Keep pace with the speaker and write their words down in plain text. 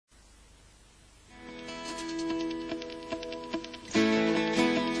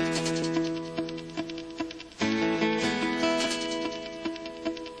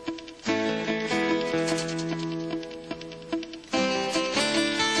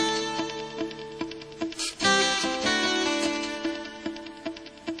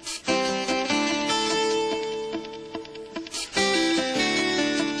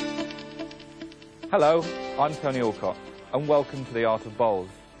Hello, I'm Tony Allcock, and welcome to the Art of Bowls.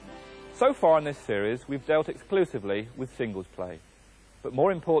 So far in this series, we've dealt exclusively with singles play. But more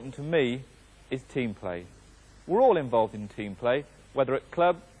important to me is team play. We're all involved in team play, whether at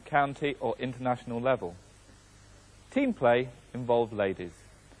club, county or international level. Team play involves ladies.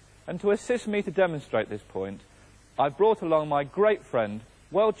 And to assist me to demonstrate this point, I've brought along my great friend,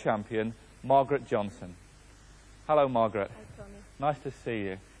 world champion, Margaret Johnson. Hello, Margaret. Hi, Tony. Nice to see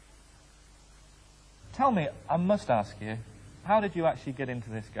you. Tell me, I must ask you, how did you actually get into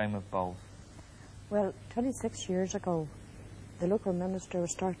this game of bowls? Well, 26 years ago, the local minister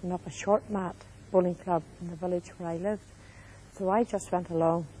was starting up a short mat bowling club in the village where I lived. So I just went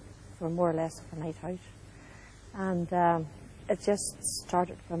along for more or less of a night out. And it just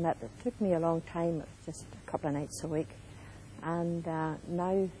started from it. It took me a long time, it was just a couple of nights a week. And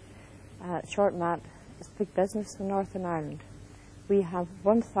now, short mat is big business in Northern Ireland. We have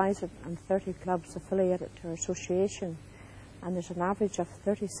 1,030 clubs affiliated to our association, and there's an average of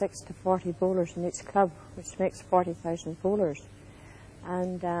 36 to 40 bowlers in each club, which makes 40,000 bowlers.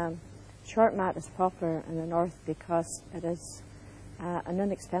 And short mat is popular in the north because it is an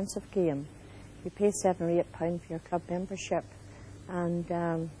inexpensive game. You pay £7 or £8 for your club membership,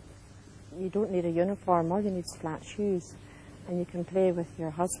 and you don't need a uniform. All you need is flat shoes, and you can play with your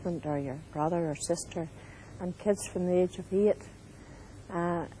husband or your brother or sister, and kids from the age of 8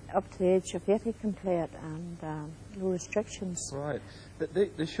 up to the age of 80 can play it, and no restrictions. Right.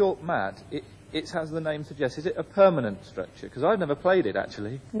 The short mat, it has the name suggests, is it a permanent structure? Because I've never played it,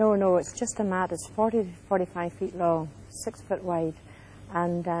 actually. No, it's just a mat. It's 40 to 45 feet long, 6 foot wide,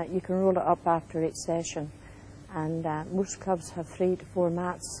 and you can roll it up after each session. And most clubs have 3 to 4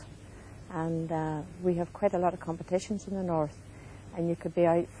 mats, and we have quite a lot of competitions in the north, and you could be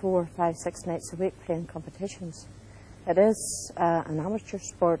out 4, 5, 6 nights a week playing competitions. It is an amateur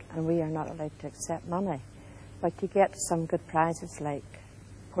sport, and we are not allowed to accept money, but you get some good prizes like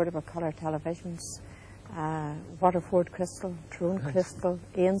portable colour televisions, Waterford crystal, Tyrone crystal,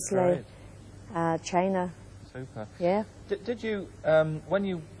 Ainsley, China. Super. Yeah. Did you, when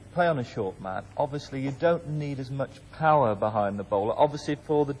you play on a short mat, obviously you don't need as much power behind the bowler, obviously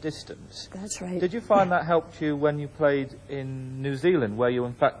for the distance. That's right. Did you find that helped you when you played in New Zealand, where you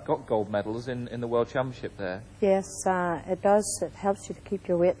in fact got gold medals in the World Championship there? Yes, it does. It helps you to keep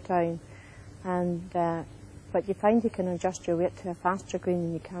your weight down, and but you find you can adjust your weight to a faster green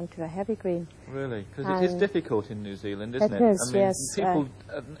than you can to a heavy green. Really? Because it is difficult in New Zealand, isn't it? It is, I mean, yes. People,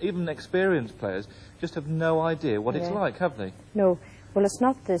 even experienced players, just have no idea what it's like, have they? No. Well, it's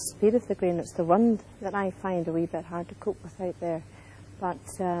not the speed of the green, it's the wind that I find a wee bit hard to cope with out there. But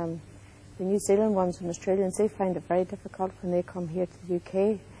the New Zealand ones and Australians, they find it very difficult when they come here to the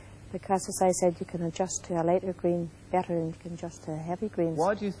UK, because, as I said, you can adjust to a lighter green better than you can adjust to heavy greens.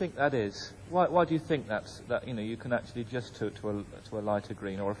 Why do you think that is? Why do you think that you can actually adjust to a lighter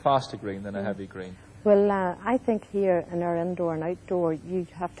green or a faster green than a heavy green? Well, I think here in our indoor and outdoor, you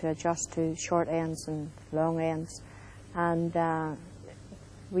have to adjust to short ends and long ends. And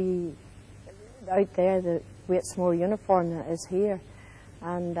out there, the weight's more uniform than it is here.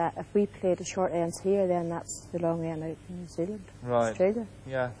 And if we play the short ends here, then that's the long end out in New Zealand, Australia.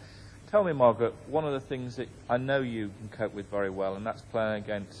 Yeah. Tell me, Margaret, one of the things that I know you can cope with very well, and that's playing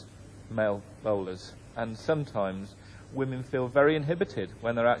against male bowlers. And sometimes women feel very inhibited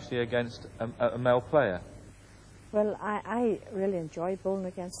when they're actually against a male player. Well, I really enjoy bowling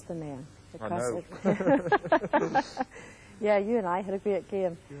against the men. Because I know. Yeah, you and I had a great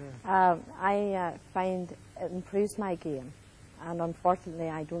game. Yeah. I find it improves my game, and unfortunately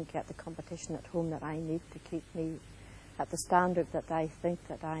I don't get the competition at home that I need to keep me at the standard that I think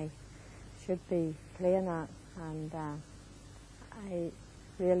that I should be playing at, and I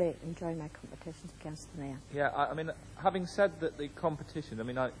really enjoy my competitions against the men. Yeah, I mean, having said that the competition, I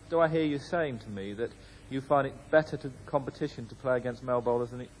mean, do I hear you saying to me that you find it better competition to play against male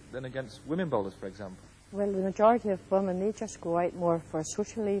bowlers than against women bowlers, for example? Well, the majority of women, they just go out more for a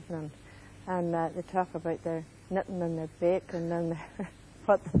social evening, and they talk about their knitting and their baking and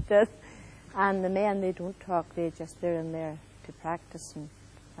what they did. And the men, they don't talk, they're in there to practice, and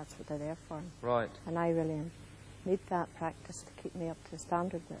that's what they're there for. Right. And I really need that practice to keep me up to the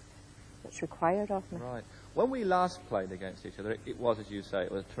standard that's required of me. Right. When we last played against each other, it was, as you say,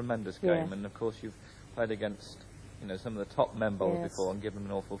 it was a tremendous game, and of course you've played against some of the top men bowlers before and given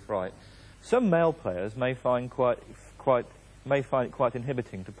them an awful fright. Some male players may find it quite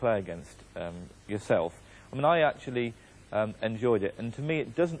inhibiting to play against yourself. I mean, I actually enjoyed it, and to me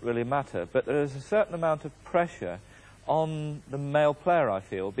it doesn't really matter, but there is a certain amount of pressure on the male player, I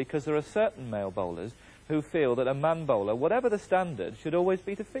feel, because there are certain male bowlers who feel that a man bowler, whatever the standard, should always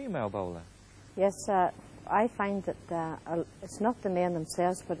beat a female bowler. Yes, I find that it's not the men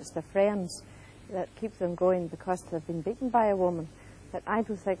themselves, but it's the friends that keep them going because they've been beaten by a woman. But I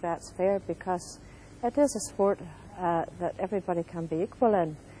don't think that's fair, because it is a sport that everybody can be equal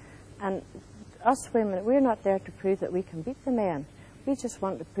in. And us women, we're not there to prove that we can beat the men. We just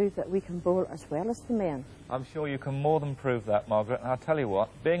want to prove that we can bowl as well as the men. I'm sure you can more than prove that, Margaret. And I'll tell you what,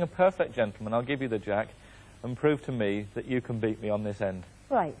 being a perfect gentleman, I'll give you the jack and prove to me that you can beat me on this end.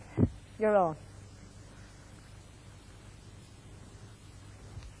 Right, you're on.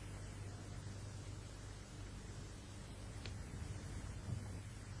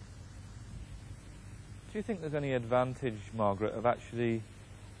 Do you think there's any advantage, Margaret, of actually,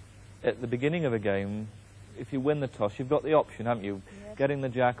 at the beginning of a game, if you win the toss, you've got the option, haven't you? Yes. Getting the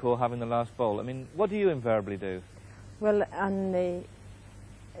jack or having the last bowl. I mean, what do you invariably do? Well, on the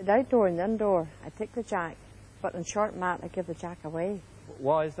outdoor and the indoor, I take the jack, but in short mat, I give the jack away.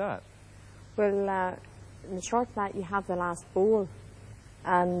 Why is that? Well, in the short mat, you have the last bowl,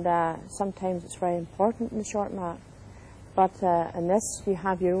 and sometimes it's very important in the short mat. But in this, you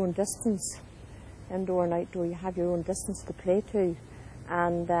have your own distance. Indoor and outdoor, you have your own distance to play to.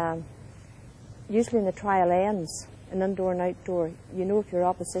 And usually in the trial ends, in indoor and outdoor, you know if your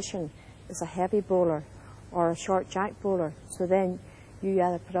opposition is a heavy bowler or a short jack bowler. So then you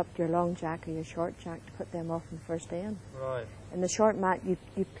either put up your long jack or your short jack to put them off in the first end. Right. In the short mat, you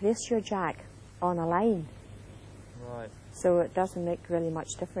place your jack on a line. Right. So it doesn't make really much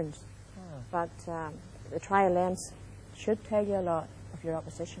difference. But the trial ends should tell you a lot of your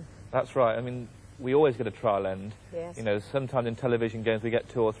opposition. That's right. I mean, we always get a trial end. Yes. You know, sometimes in television games we get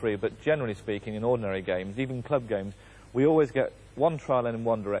 2 or 3, but generally speaking, in ordinary games, even club games, we always get one trial end in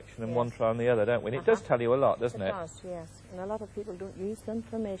one direction and Yes. one trial in the other, don't we? And it does tell you a lot, doesn't it? It does, yes. And a lot of people don't use the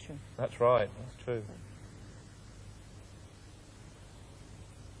information. That's right. That's true.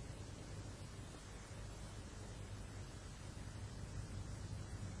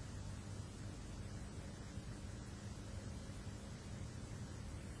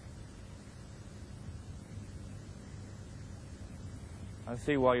 I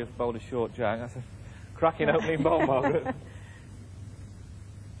see why you've bowled a short jack. That's a cracking opening bowl, Margaret.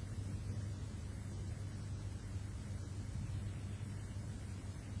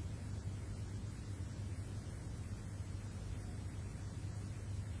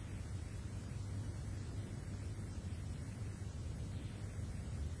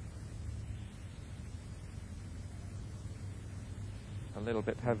 A little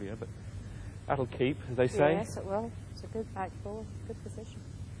bit heavier, but that'll keep, as they say. Yes, it will. It's a good back ball, good position.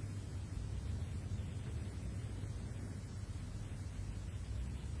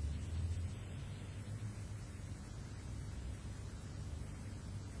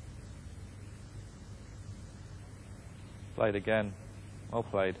 Played again. Well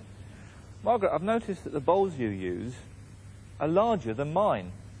played. Margaret, I've noticed that the bowls you use are larger than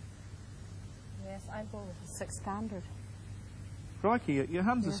mine. Yes, I bowl with a 6 standard. Crikey, your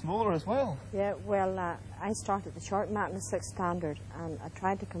hands are smaller as well. Yeah, well, I started the short mat in a 6 standard, and I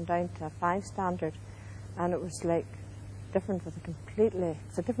tried to come down to a 5 standard, and it was like different with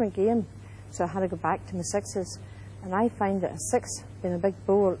it's a different game. So I had to go back to my 6s, and I find that a 6 being a big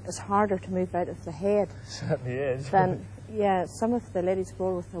bowl is harder to move out of the head. Certainly is. Than, yeah, some of the ladies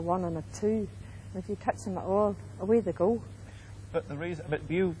bowl with a 1 and a 2, and if you touch them at all, away they go. But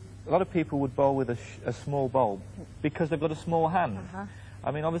a lot of people would bowl with a small bowl because they've got a small hand. I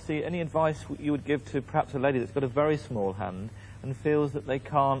mean, obviously, any advice you would give to perhaps a lady that's got a very small hand and feels that they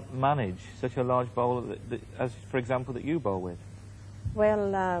can't manage such a large bowl as, for example, that you bowl with?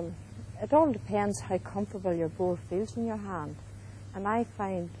 Well, it all depends how comfortable your bowl feels in your hand. And I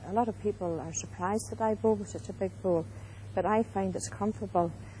find a lot of people are surprised that I bowl with such a big bowl, but I find it's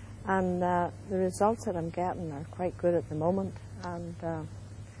comfortable. And the results that I'm getting are quite good at the moment. And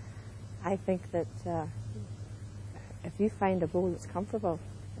I think that if you find a bowl that's comfortable,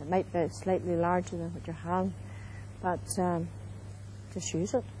 it might be slightly larger than what you have, but just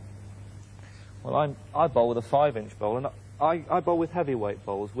use it. Well, I bowl with a 5-inch bowl, and I bowl with heavyweight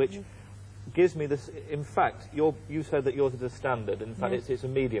bowls, which gives me this. In fact, you said that yours is a standard. In fact, it's a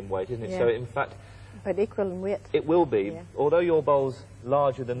medium weight, isn't it? Yeah. So, in fact, but equal in weight. It will be. Yeah. Although your bowl's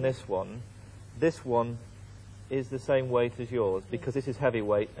larger than this one is the same weight as yours, because this is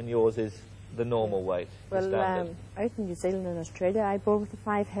heavyweight and yours is the normal weight. Well, out in New Zealand and Australia, I bowl with a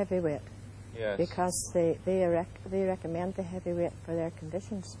 5 heavyweight. Yes. Because they recommend the heavyweight for their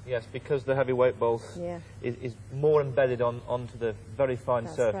conditions. Yes, because the heavyweight bowl is more embedded onto the very fine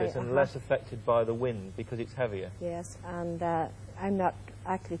surface and less affected by the wind because it's heavier. Yes, and I'm not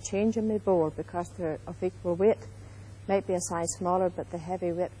actually changing my bowl because they're of equal weight. Might be a size smaller, but the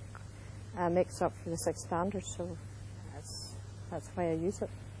heavyweight makes up for the 6 standards, so that's why I use it.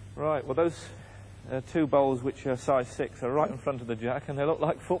 Right, well those 2 bowls which are size 6 are right in front of the jack and they look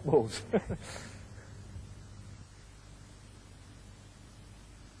like footballs.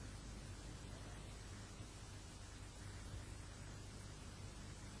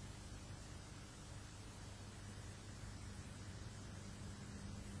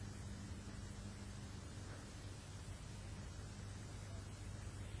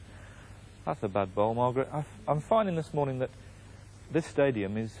 That's a bad bowl, Margaret. I'm finding this morning that this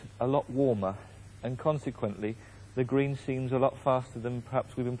stadium is a lot warmer and consequently the green seems a lot faster than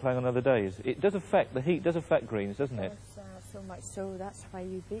perhaps we've been playing on other days. It does affect, the heat does affect greens, doesn't it? Yes, so much so. That's why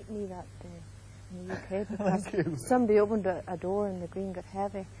you beat me that day in the UK, because somebody opened a door and the green got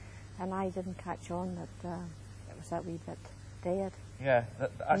heavy and I didn't catch on that it was that wee bit dead. Yeah,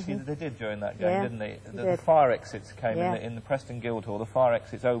 actually they did during that game, Yeah, didn't they? The did. fire exits came Yeah. in the Preston Guildhall, the fire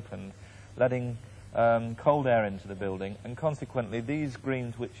exits opened, letting cold air into the building, and consequently these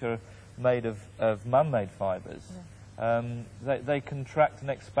greens, which are made of man-made fibres, they contract and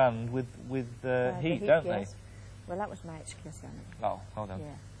expand with heat, don't yes. they? Well, that was my excuse, anyway. Oh, hold on. Yeah.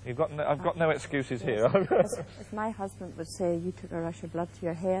 You've got I've got no excuses here. As my husband would say, you took a rush of blood to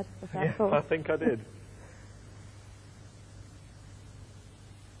your head with that Yeah, bowl. I think I did.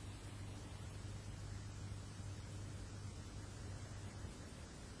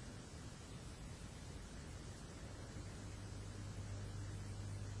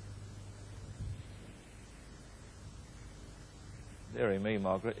 Dearie me,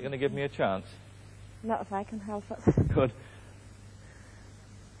 Margaret. You're going to give me a chance? Not if I can help it. Good.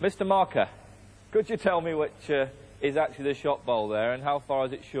 Mr. Marker, could you tell me which is actually the shot bowl there and how far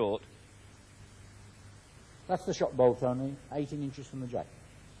is it short? That's the shot bowl, Tony, 18 inches from the jack.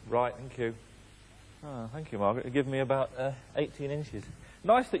 Right, thank you. Oh, thank you, Margaret. You give me about 18 inches.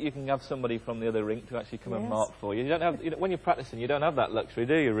 Nice that you can have somebody from the other rink to actually come and Yes. mark for you. You don't have, when you're practicing, you don't have that luxury,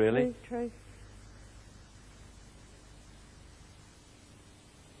 do you, really? True.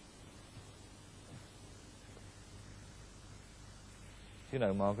 You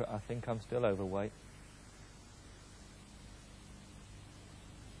know, Margaret, I think I'm still overweight.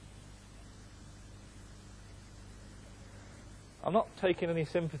 I'm not taking any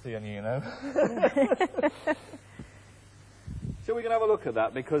sympathy on you, you know. So we can have a look at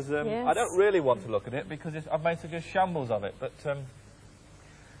that, because Yes. I don't really want to look at it, because I've made such a shambles of it, but...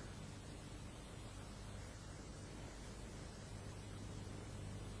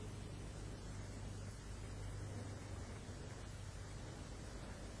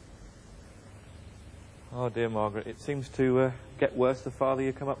 Oh dear, Margaret, it seems to get worse the farther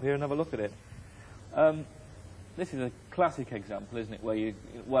you come up here and have a look at it. This is a classic example, isn't it,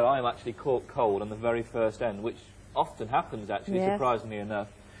 where I'm actually caught cold on the very first end, which often happens, actually, Yes. surprisingly enough,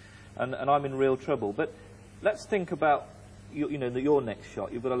 and I'm in real trouble. But let's think about, your next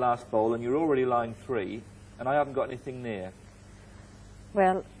shot. You've got a last bowl, and you're already line 3, and I haven't got anything near.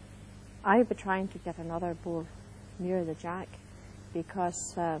 Well, I'll be trying to get another bowl near the jack,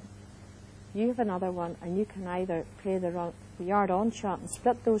 because you have another one and you can either play the yard-on shot and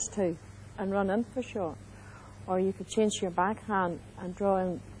split those two and run in for shot, or you could change your backhand and draw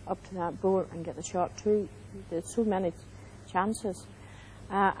in up to that bowl and get the shot too. There's so many chances.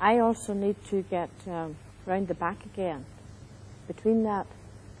 I also need to get round the back again, between that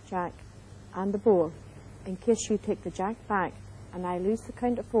jack and the bowl, in case you take the jack back and I lose the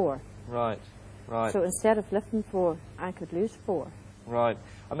count of 4. Right, right. So instead of lifting 4, I could lose 4. Right.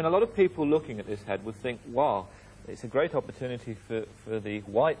 I mean, a lot of people looking at this head would think, wow, it's a great opportunity for the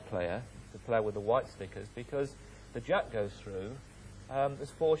white player, the player with the white stickers, because the jack goes through,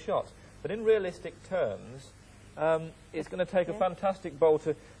 there's 4 shots. But in realistic terms, it's going to take a fantastic bowl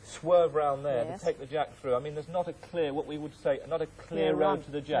to swerve round there Yes. to take the jack through. I mean, there's not a clear, what we would say, not a clear road run.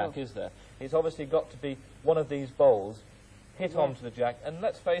 to the jack, No. is there? It's obviously got to be one of these bowls hit Yeah. onto the jack. And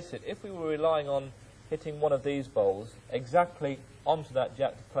let's face it, if we were relying on hitting one of these bowls exactly onto that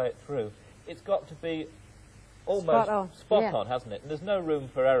jack to play it through, it's got to be almost spot Yeah. on, hasn't it? And there's no room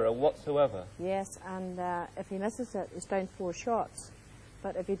for error whatsoever. Yes, and if he misses it, he's down 4 shots.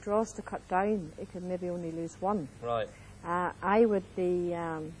 But if he draws to cut down, he could maybe only lose 1. Right. I would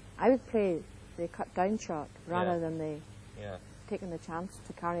play the cut down shot rather Yeah. than the Yeah. taking the chance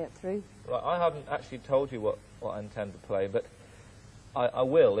to carry it through. Right. I haven't actually told you what I intend to play, but I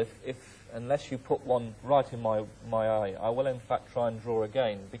will if unless you put one right in my eye, I will in fact try and draw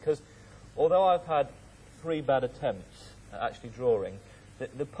again, because although I've had 3 bad attempts at actually drawing,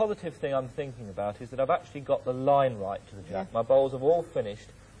 the positive thing I'm thinking about is that I've actually got the line right to the jack. Yeah. My bowls have all finished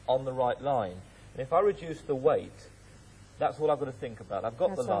on the right line. And if I reduce the weight, That's all I've got to think about. I've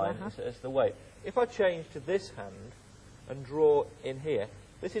got That's the all, line, it's the weight. If I change to this hand and draw in here,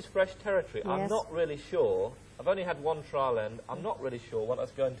 this is fresh territory. Yes. I'm not really sure. I've only had one trial end. I'm not really sure what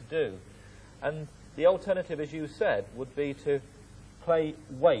that's going to do. And the alternative, as you said, would be to play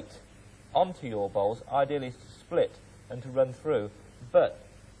weight onto your bowls, ideally to split and to run through. But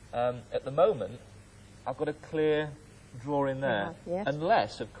at the moment, I've got a clear draw in there. Yes.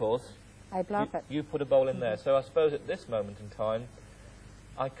 Unless, of course, I block it. you put a bowl in there. So I suppose at this moment in time,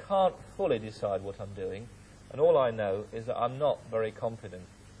 I can't fully decide what I'm doing. And all I know is that I'm not very confident.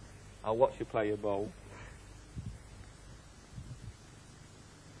 I'll watch you play your bowl.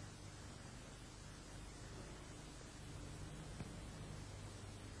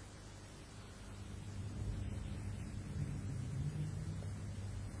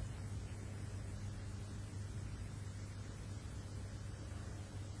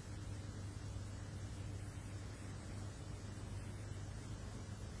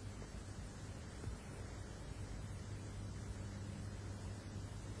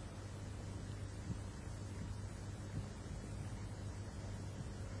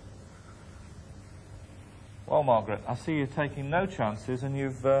 Well, Margaret, I see you're taking no chances and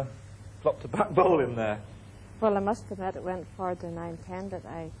you've dropped a back bowl in there. Well, I must admit it went farther than I intended.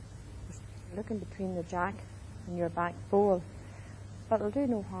 I was looking between the jack and your back bowl. But it'll do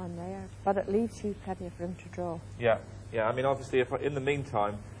no harm there. But it leaves you plenty of room to draw. Yeah. I mean, obviously, if in the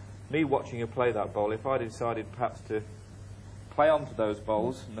meantime, me watching you play that bowl, if I decided perhaps to play onto those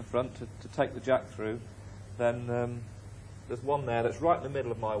bowls in the front to take the jack through, then there's one there that's right in the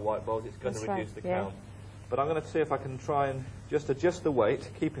middle of my white bowls. It's going to reduce the count. But I'm going to see if I can try and just adjust the weight,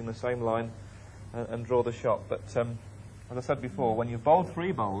 keeping the same line, and draw the shot. But as I said before, when you've bowled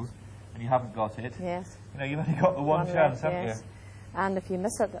 3 bowls and you haven't got it, yes, you know, you've only got the one chance, haven't you? And if you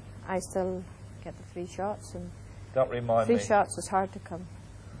miss it, I still get the 3 shots. And don't remind me. 3 shots is hard to come.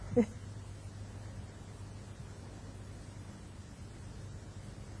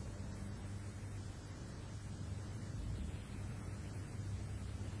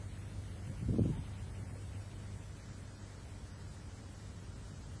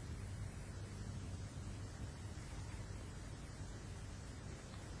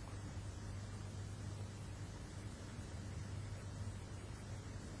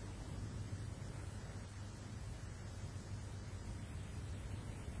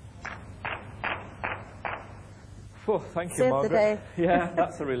 Oh, thank you, Saved Margaret. the day. Yeah,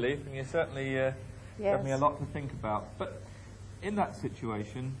 that's a relief, and you certainly gave me a Yes. lot to think about. But in that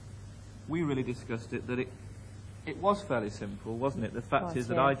situation, we really discussed it, that it was fairly simple, wasn't it? The fact is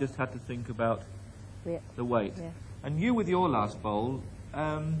that I just had to think about the weight. Yeah. And you, with your last bowl,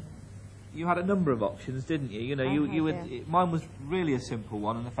 you had a number of options, didn't you? You know, mine was really a simple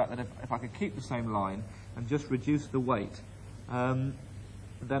one, and the fact that if I could keep the same line and just reduce the weight, then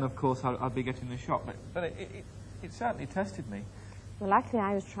of course I'd be getting the shot. But it certainly tested me. Well, actually,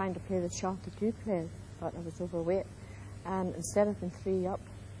 I was trying to play the shot that you played, but I was overweight. And instead of being 3 up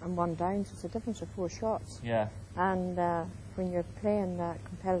and 1 down, so it's a difference of 4 shots. Yeah. And when you're playing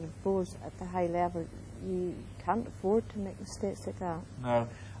competitive bowls at the high level, you can't afford to make mistakes like that. No.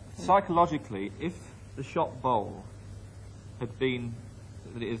 Psychologically, if the shot bowl had been,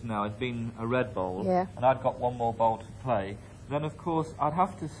 that it is now, had been a red bowl, and I'd got 1 more bowl to play, then of course I'd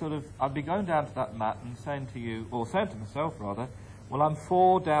have to I'd be going down to that mat and saying to you, or saying to myself rather, well, I'm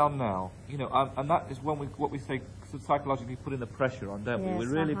 4 down now. You know, and that is when what we say psychologically putting the pressure on, don't we? We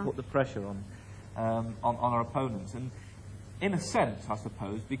really put the pressure on our opponents. And in a sense, I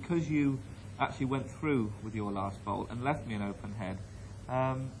suppose, because you actually went through with your last bowl and left me an open head,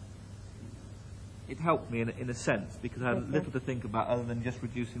 it helped me in a sense, because I had little to think about other than just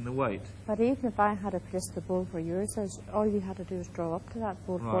reducing the weight. But even if I had placed the bowl where yours is, all you had to do was draw up to that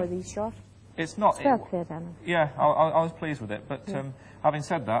bowl for the shot. It's not... It's well played, Anna. Yeah, I was pleased with it, but having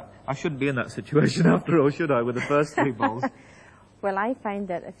said that, I shouldn't be in that situation after all, should I, with the first 3 bowls? Well, I find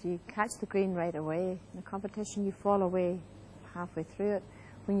that if you catch the green right away in the competition, you fall away halfway through it.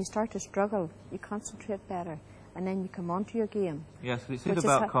 When you start to struggle, you concentrate better, and then you come onto your game. Yes, it's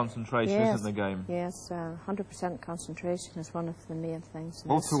about concentration, isn't the game? Yes, 100% concentration is one of the main things.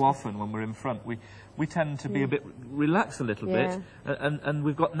 All too often, when we're in front, we tend to be a bit relaxed a little bit, and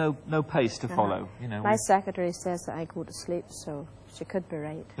we've got no pace to follow. You know, my secretary says that I go to sleep, so she could be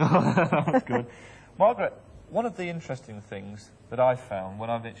right. That's good. Margaret, one of the interesting things that I found when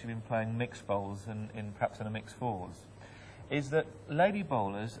I've actually been playing mixed bowls and perhaps in a mixed fours is that lady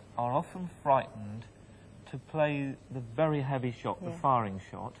bowlers are often frightened to play the very heavy shot, the firing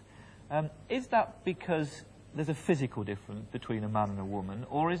shot. Is that because there's a physical difference between a man and a woman,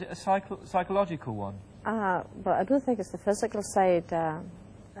 or is it a psychological one? But I don't think it's the physical side.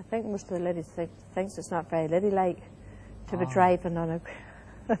 I think most of the ladies thinks it's not very ladylike to be driving on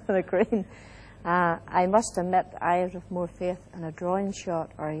a green. I must admit I would have more faith in a drawing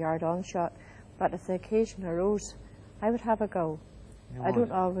shot or a yard-on shot, but if the occasion arose, I would have a go. I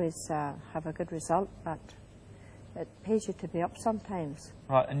don't always have a good result, but it pays you to be up sometimes.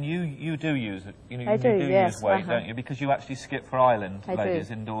 Right, and you do use it. You I do, yes, use weight, don't you? Because you actually skip for island,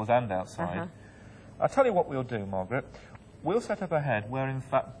 ladies, indoors and outside. I'll tell you what we'll do, Margaret. We'll set up a head where, in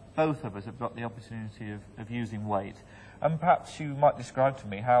fact, both of us have got the opportunity of using weight. And perhaps you might describe to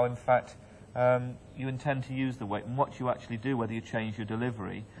me how, in fact, you intend to use the weight and what you actually do, whether you change your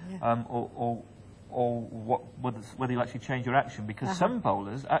delivery or whether you actually change your action. Because some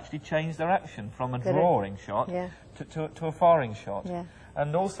bowlers actually change their action from a drawing shot to a firing shot. Yeah.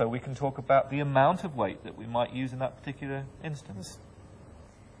 And also we can talk about the amount of weight that we might use in that particular instance.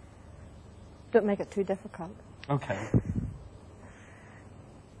 Don't make it too difficult. Okay.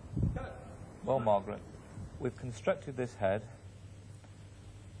 Well, Margaret, we've constructed this head.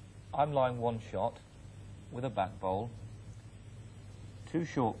 I'm lying one shot with a back bowl, two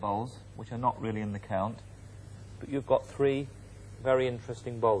short bowls, which are not really in the count, but you've got three very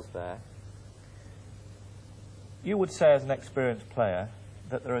interesting bowls there. You would say, as an experienced player,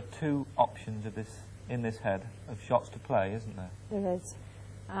 that there are two options in this head of shots to play, isn't there? There is.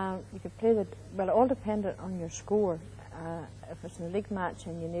 You could play well, it all depended on your score. If it's in a league match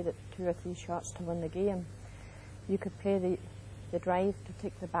and you needed 2 or 3 shots to win the game, you could play the drive to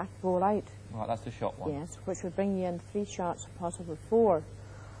take the back bowl out. Right, that's the shot one. Yes, which would bring you in 3 shots, possibly 4.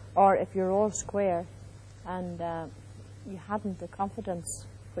 Or if you're all square and you hadn't the confidence,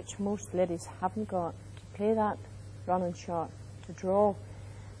 which most ladies haven't got, to play that running shot, to draw,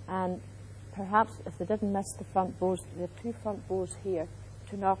 and perhaps if they didn't miss the front bows, the 2 front bows here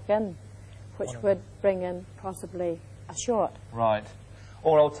to knock in, which would bring in possibly a shot. Right.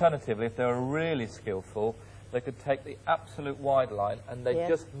 Or alternatively, if they were really skillful, they could take the absolute wide line and they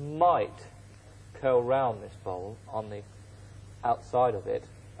just might curl round this bowl on the outside of it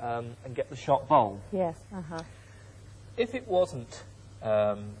and get the shot bowled. Yes. If it wasn't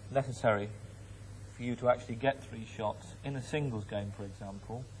necessary for you to actually get 3 shots in a singles game, for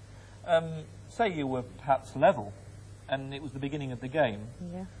example, say you were perhaps level and it was the beginning of the game,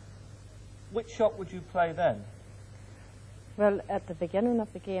 which shot would you play then? Well, at the beginning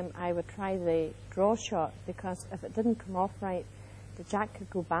of the game, I would try the draw shot, because if it didn't come off right, the jack could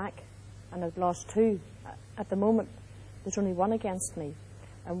go back and I've lost 2. At the moment, there's only 1 against me,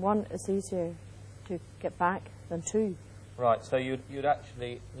 and 1 is easier to get back than 2. Right, so you'd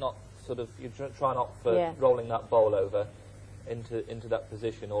actually not you'd try not for rolling that bowl over into that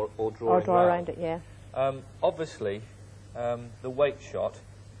position or drawing or draw around it, obviously, the weight shot,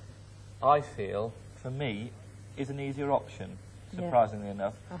 I feel, for me, is an easier option, surprisingly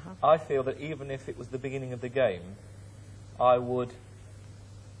enough. I feel that even if it was the beginning of the game, I would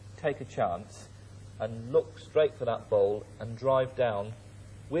take a chance and look straight for that bowl and drive down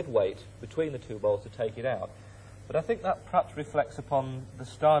with weight between the 2 bowls to take it out. But I think that perhaps reflects upon the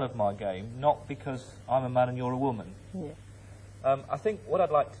style of my game, not because I'm a man and you're a woman. I think what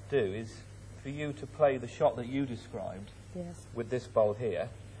I'd like to do is for you to play the shot that you described with this bowl here,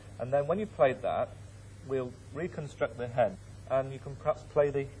 and then when you played that, we'll reconstruct the head, and you can perhaps play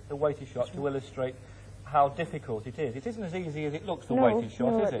the weighty shot to illustrate how difficult it is. It isn't as easy as it looks, the weighty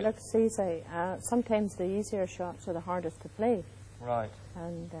shot, is it? No, it looks easy. Sometimes the easier shots are the hardest to play. Right.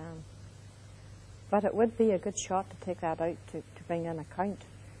 And but it would be a good shot to take that out to bring in a count.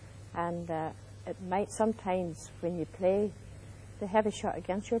 And it might sometimes, when you play the heavy shot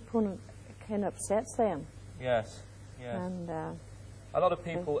against your opponent, it kind of upsets them. Yes, yes. And a lot of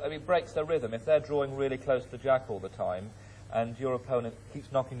people, it breaks their rhythm. If they're drawing really close to the jack all the time and your opponent keeps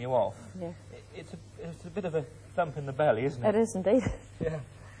knocking you off, it's a bit of a thump in the belly, isn't it? It is indeed.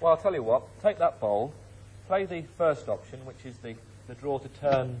 Well, I'll tell you what, take that bowl, play the first option, which is the draw to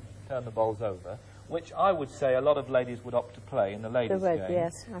turn the bowls over, which I would say a lot of ladies would opt to play in the ladies' game.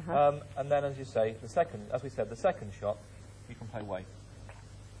 Yes. And then, as you say, as we said, the second shot, you can play weight.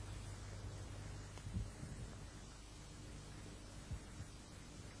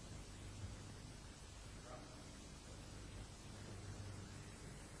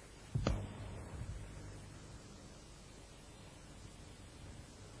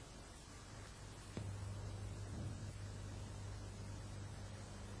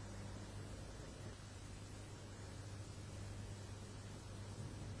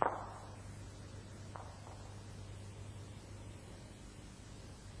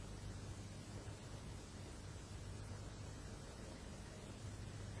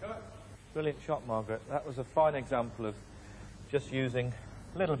 Brilliant shot, Margaret. That was a fine example of just using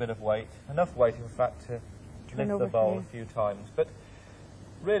a little bit of weight, enough weight, in fact, to lift the bowl a few times. But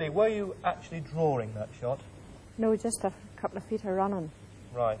really, were you actually drawing that shot? No, just a couple of feet of running.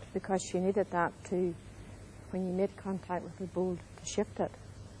 Right. Because she needed that to, when you made contact with the bowl, to shift it.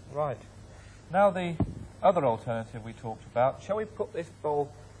 Right. Now the other alternative we talked about, shall we put this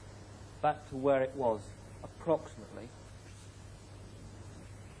bowl back to where it was, approximately?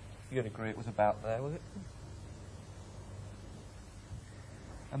 You'd agree it was about there, was it?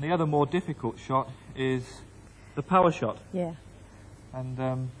 And the other more difficult shot is the power shot. Yeah.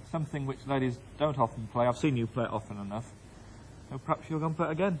 And something which ladies don't often play. I've seen you play it often enough. So perhaps you'll go and play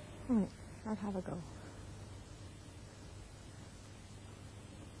it again. Right, I'll have a go.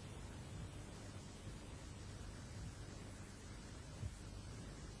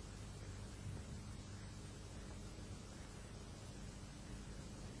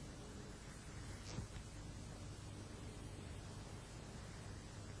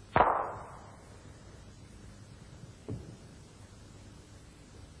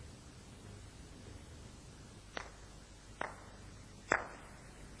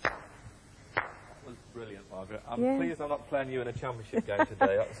 Brilliant, Margaret. I'm pleased I'm not playing you in a championship game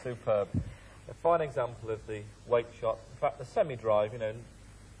today. That was superb. A fine example of the weight shot. In fact, the semi-drive, you know,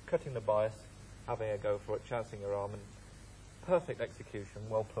 cutting the bias, having a go for it, chancing your arm, and perfect execution,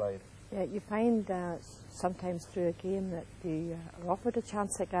 well played. Yeah, you find sometimes through a game that you are offered a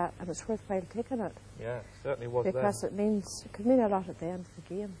chance like that, and it's worthwhile taking it. Yeah, it certainly was because it could mean a lot at the end of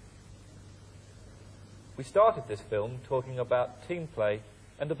the game. We started this film talking about team play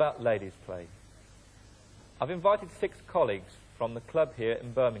and about ladies' play. I've invited 6 colleagues from the club here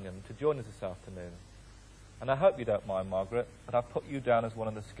in Birmingham to join us this afternoon. And I hope you don't mind, Margaret, but I've put you down as one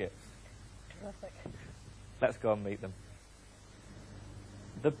of the skips. Terrific. Let's go and meet them.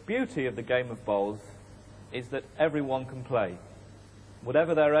 The beauty of the game of bowls is that everyone can play,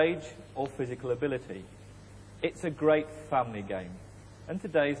 whatever their age or physical ability. It's a great family game, and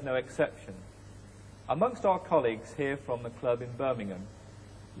today's no exception. Amongst our colleagues here from the club in Birmingham,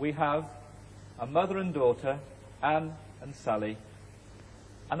 we have a mother and daughter, Anne and Sally,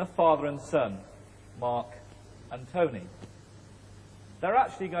 and a father and son, Mark and Tony. They're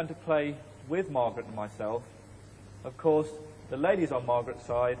actually going to play with Margaret and myself. Of course, the ladies on Margaret's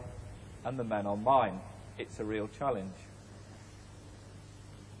side and the men on mine. It's a real challenge.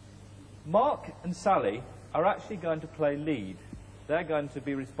 Mark and Sally are actually going to play lead. They're going to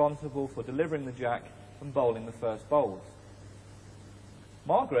be responsible for delivering the jack and bowling the first bowls.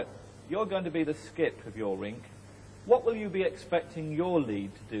 Margaret, you're going to be the skip of your rink. What will you be expecting your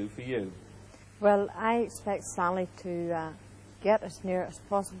lead to do for you? Well, I expect Sally to get as near as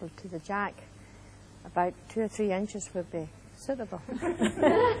possible to the jack. About 2 or 3 inches would be suitable.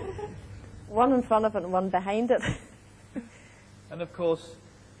 One in front of it and one behind it. And of course,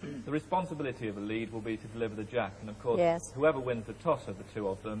 the responsibility of the lead will be to deliver the jack. And of course, whoever wins the toss of the 2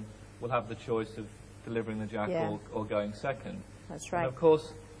 of them will have the choice of delivering the jack or going second. That's right. And of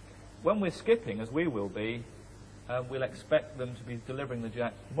course, when we're skipping, as we will be, we'll expect them to be delivering the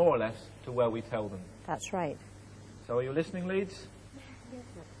jack more or less to where we tell them. That's right. So are you listening, Leeds?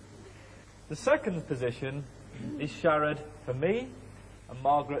 The second position is Sharad for me and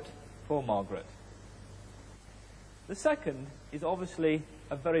Margaret for Margaret. The second is obviously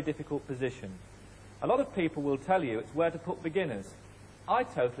a very difficult position. A lot of people will tell you it's where to put beginners. I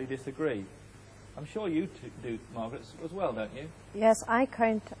totally disagree. I'm sure you do, Margaret, as well, don't you? Yes, I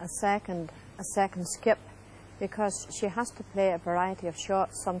count a second skip, because she has to play a variety of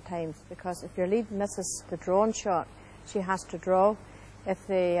shots sometimes, because if your lead misses the drawn shot, she has to draw. If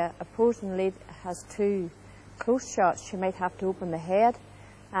the opposing lead has 2 close shots, she might have to open the head,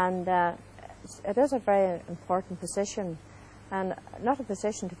 and it is a very important position, and not a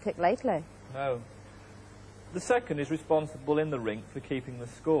position to take lightly. No. The second is responsible in the rink for keeping the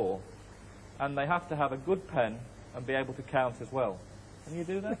score, and they have to have a good pen and be able to count as well. Can you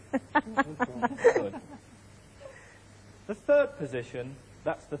do that? Good. The third position,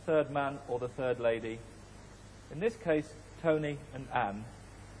 that's the third man or the third lady, in this case Tony and Anne,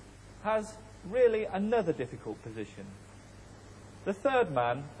 has really another difficult position. The third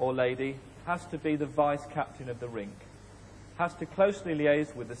man or lady has to be the vice captain of the rink, has to closely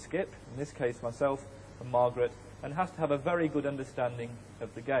liaise with the skip, in this case myself and Margaret, and has to have a very good understanding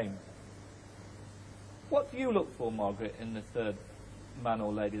of the game. What do you look for, Margaret, in the third man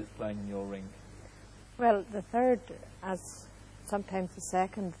or lady that's playing in your rink? Well, the third, as sometimes the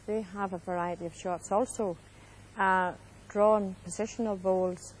second, they have a variety of shots also. Drawn positional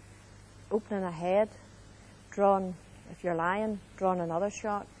bowls, opening a head, drawn, if you're lying, drawn another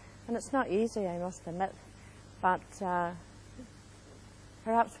shot. And it's not easy, I must admit, but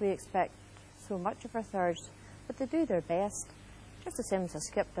perhaps we expect so much of our thirds, but they do their best, just the same as a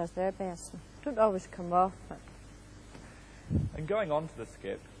skip does their best. Don't always come off, but... And going on to the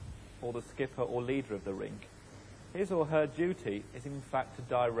skip, or the skipper or leader of the rink, his or her duty is in fact to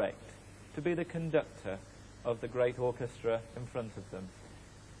direct, to be the conductor of the great orchestra in front of them.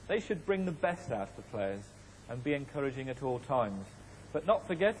 They should bring the best out of the players and be encouraging at all times, but not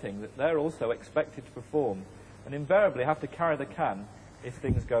forgetting that they're also expected to perform and invariably have to carry the can if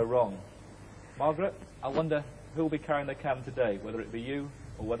things go wrong. Margaret, I wonder who will be carrying the can today, whether it be you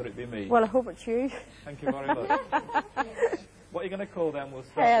or whether it be me. Well, I hope it's you. Thank you very much. What are you going to call them? We'll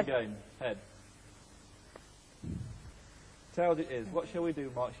start the game. Head. Tails it is. What shall we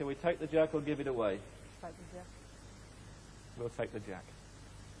do, Mark? Shall we take the jack or give it away? Take the jack. We'll take the jack.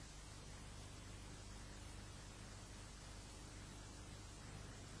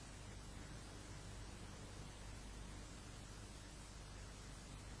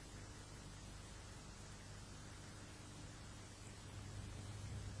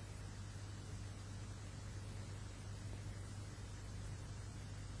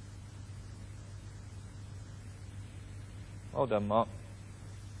 Well done, Mark.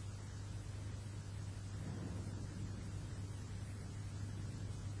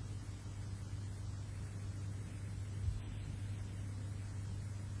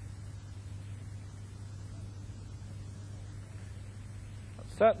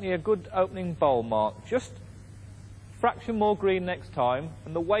 That's certainly a good opening bowl, Mark. Just a fraction more green next time,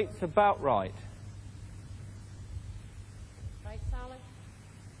 and the weight's about right. Right, Sally?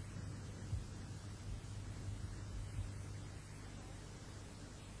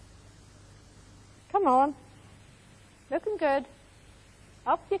 Come on. Looking good.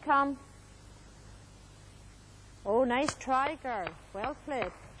 Up you come. Oh, nice try, girl. Well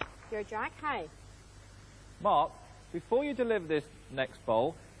played. Your jack high. Mark, before you deliver this next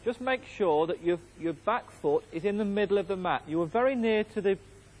bowl, just make sure that your back foot is in the middle of the mat. You are very near to the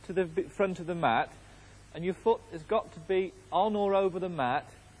front of the mat, and your foot has got to be on or over the mat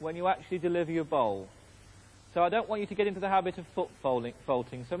when you actually deliver your bowl. So I don't want you to get into the habit of foot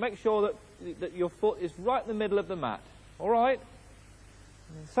faulting. So make sure that your foot is right in the middle of the mat. All right?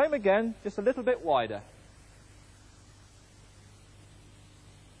 Same again, just a little bit wider.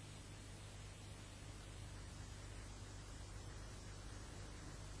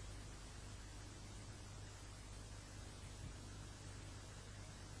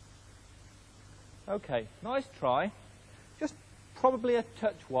 Okay, nice try. Just probably a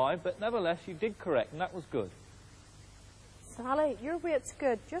touch wide, but nevertheless you did correct, and that was good. Sally, your weight's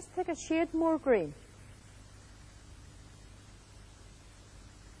good. Just take a shade more green.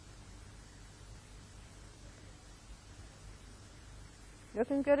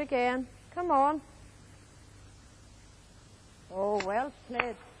 Looking good again. Come on. Oh, well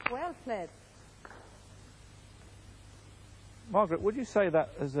played. Well played. Margaret, would you say that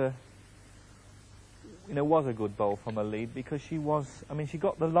as was a good bowl from a lead, because she was, I mean, she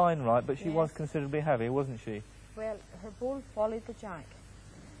got the line right, but she was considerably heavy, wasn't she? Well, her bowl followed the jack,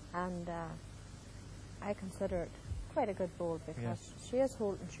 and I consider it quite a good bowl because she is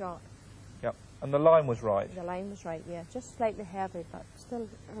holding short. Yep, and the line was right. The line was right, yeah, just slightly heavy, but still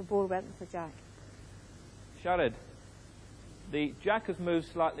her bowl went with the jack. Sharid, the jack has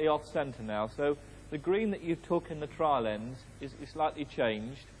moved slightly off centre now, so the green that you took in the trial ends is slightly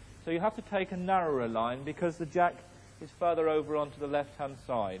changed. So you have to take a narrower line because the jack is further over onto the left-hand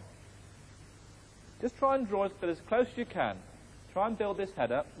side. Just try and draw it as close as you can. Try and build this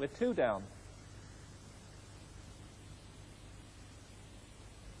head up. We're 2 down.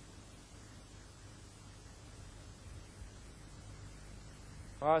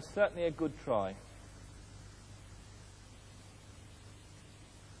 Well, it's certainly a good try.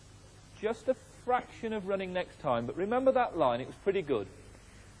 Just a fraction of running next time, but remember that line, it was pretty good.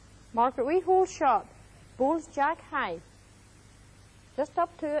 Margaret, we hold short. Bowl's jack high. Just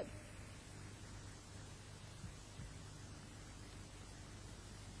up to it.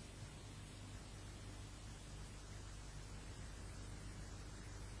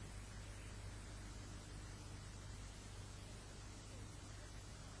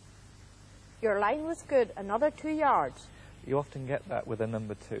 Your line was good. Another 2 yards. You often get that with a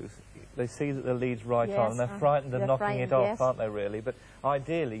number 2. They see that the lead's right Yes, on, and they're frightened of knocking it off, yes. aren't they, really? But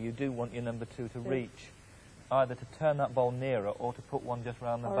ideally, you do want your number 2 to reach, either to turn that ball nearer or to put one just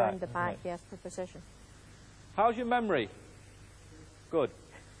round the back. Around the back, yes, for position. How's your memory? Good.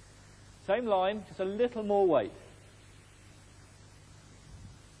 Same line, just a little more weight.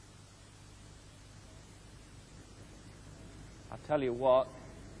 I tell you what,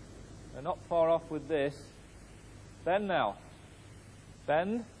 They're not far off with this. Bend now.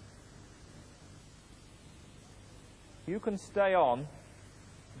 Bend. You can stay on.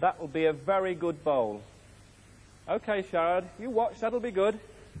 That will be a very good bowl. Okay, Sharad, you watch, that'll be good.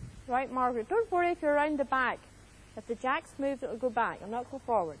 Right, Margaret, don't worry if you're around the back. If the jack's moved, it'll go back. It'll not go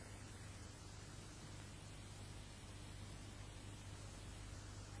forward.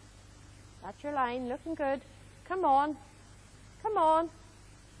 That's your line, looking good. Come on. Come on.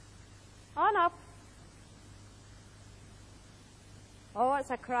 On up. Oh, it's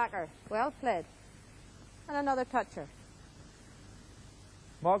a cracker. Well played. And another toucher.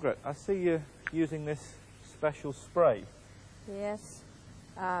 Margaret, I see you using this special spray. Yes.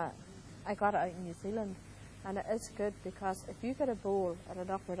 I got it out in New Zealand. And it is good because if you get a bowl at an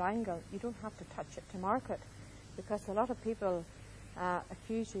upward angle, you don't have to touch it to mark it. Because a lot of people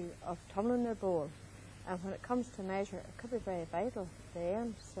accuse you of tumbling their bowl. And when it comes to measure, it could be very vital at the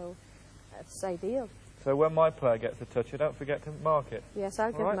end. So it's ideal. So when my player gets a toucher, don't forget to mark it. Yes,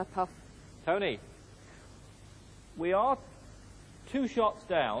 I'll give him a puff. Tony, we are 2 shots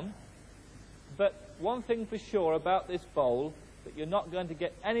down, but one thing for sure about this bowl, that you're not going to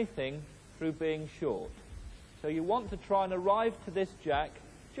get anything through being short. So you want to try and arrive to this jack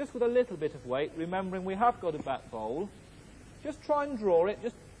just with a little bit of weight, remembering we have got a back bowl. Just try and draw it,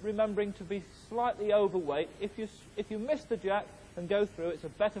 just remembering to be slightly overweight. If you miss the jack and go through, it's a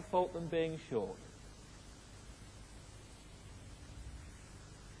better fault than being short.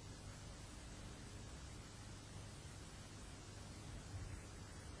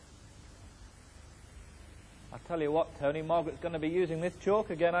 I'll tell you what, Tony, Margaret's going to be using this chalk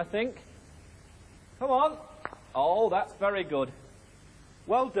again, I think. Come on. Oh, that's very good.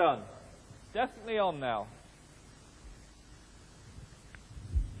 Well done. Definitely on now.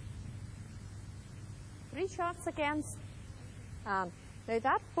 Three shots against. Now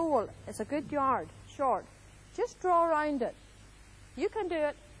that bowl is a good yard, short. Just draw around it. You can do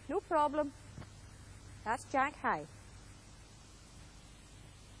it, no problem. That's jack high.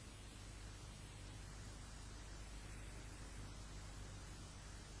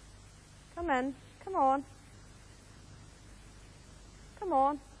 Come in, come on. Come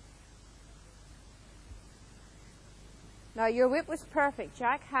on. Now your whip was perfect,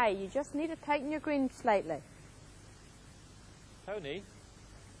 jack high. You just need to tighten your green slightly. Tony,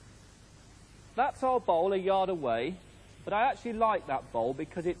 that's our bowl a yard away, but I actually like that bowl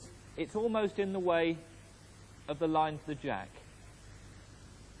because it's almost in the way of the line to the jack.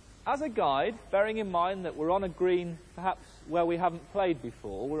 As a guide, bearing in mind that we're on a green perhaps where we haven't played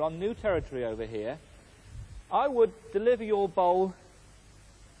before, we're on new territory over here, I would deliver your bowl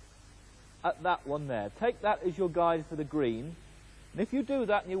at that one there. Take that as your guide for the green, and if you do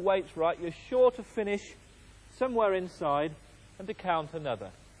that and your weight's right, you're sure to finish somewhere inside and to count another.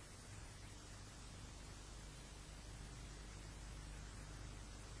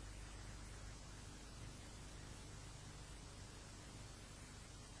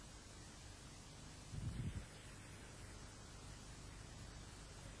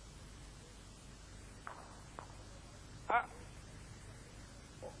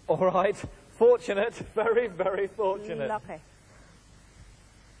 All right, fortunate, very, very fortunate. Lucky.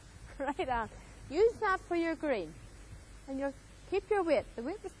 Right on. Use that for your green. And you'll keep your weight. The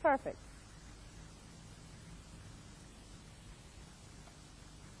weight was perfect.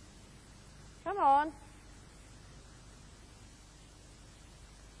 Come on.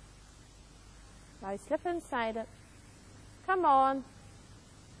 Now slip inside it. Come on.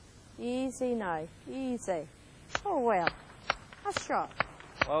 Easy now. Easy. Oh well. That's shot.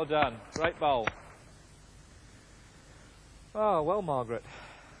 Well done. Great bowl. Oh, well, Margaret,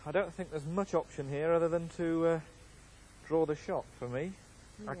 I don't think there's much option here other than to draw the shot for me.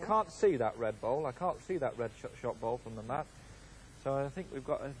 Yeah. I can't see that red bowl. I can't see that red shot bowl from the mat. So I think we've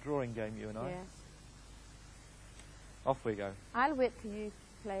got a drawing game, you and I. Yes. Off we go. I'll wait till you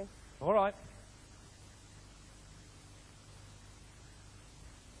play. All right.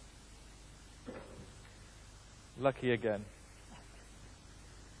 Lucky again.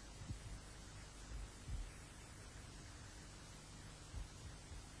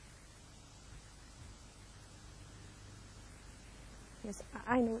 Yes,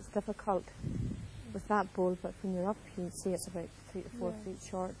 I know it's difficult with that bowl, but when you're up, you can see it's about 3 to 4 feet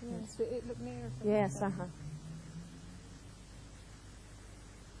short. Yes, but it looked near. Yes, uh-huh.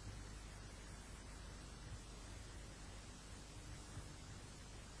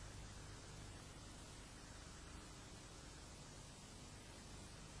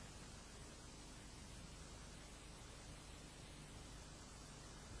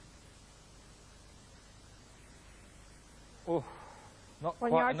 Oh, Not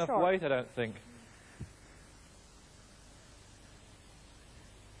 1 quite yard enough short. weight, I don't think.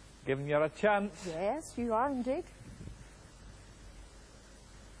 Giving you a chance. Yes, you are indeed.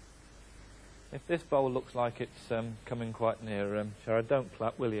 If this bowl looks like it's coming quite near, Shara, don't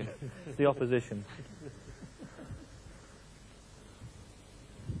clap, will you? It's the opposition.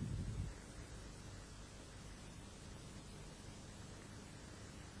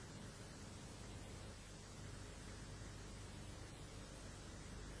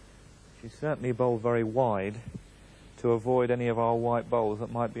 She certainly bowled very wide to avoid any of our white bowls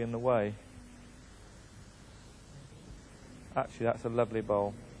that might be in the way. Actually, that's a lovely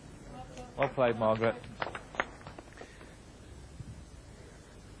bowl. Well played, Margaret.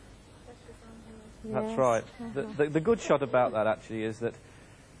 That's Yes. right. The good shot about that, actually, is that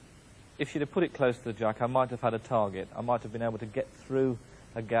if she'd have put it close to the jack, I might have had a target. I might have been able to get through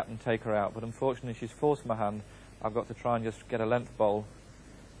a gap and take her out. But unfortunately, she's forced my hand. I've got to try and just get a length bowl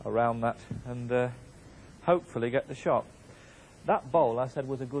around that and hopefully get the shot. That bowl, I said,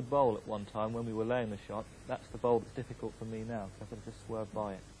 was a good bowl at one time when we were laying the shot. That's the bowl that's difficult for me now, so I've got to just swerve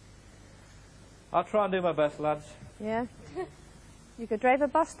by it. I'll try and do my best, lads. Yeah. You could drive a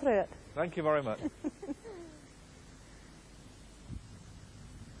bus through it. Thank you very much.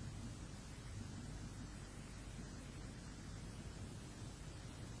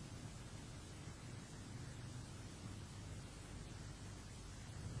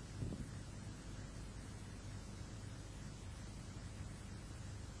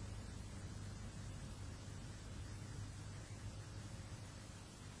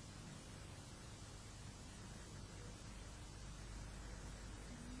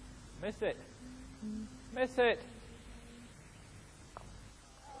 Miss it. Miss it.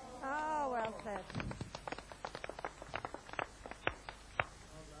 Oh, well played.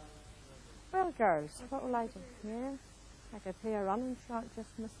 Well, girls, what will I do? Yeah, I could play a running shot, just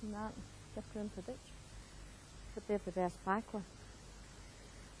missing that, and get her into the ditch. Could be the best backward.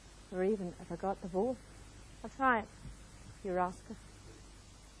 Or even if I got the ball. I'll try it. You rascal.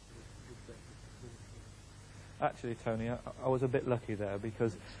 Actually, Tony, I was a bit lucky there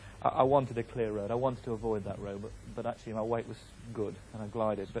because I wanted a clear road. I wanted to avoid that road, but actually my weight was good and I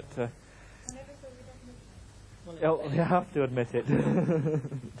glided. But you have to admit it.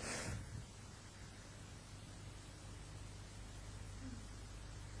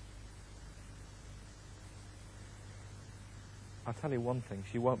 I'll tell you one thing,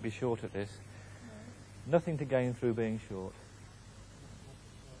 she won't be short at this. No. Nothing to gain through being short.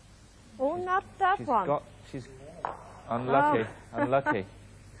 Oh, not that one. She's unlucky, unlucky.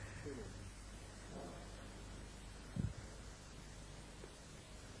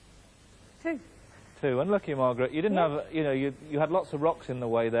 Two. Unlucky, Margaret. You didn't have, you had lots of rocks in the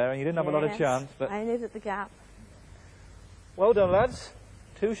way there, and you didn't have a lot of chance. But I needed the gap. Well done, lads.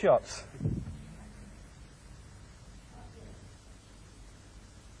 2 shots.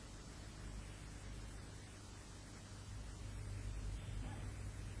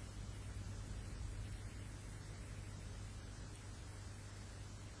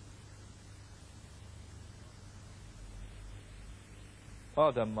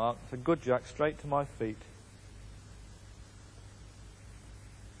 Well done, Mark. It's a good jack, straight to my feet.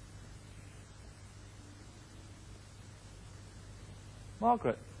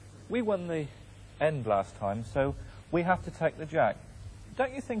 Margaret, we won the end last time, so we have to take the jack.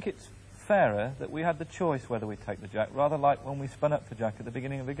 Don't you think it's fairer that we had the choice whether we take the jack, rather like when we spun up for jack at the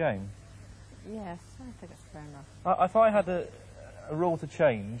beginning of the game? Yes, I think it's fair enough. If I had a rule to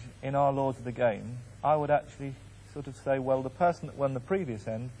change in our laws of the game, I would actually sort of say, well, the person that won the previous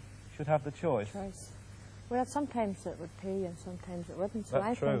end should have the choice. Well, sometimes it would pay and sometimes it wouldn't, so That's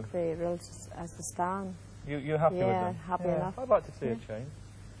I true. think the rules as they stand. You're happy with them? Happy enough. I'd like to see a change.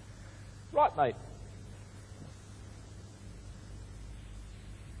 Right, mate.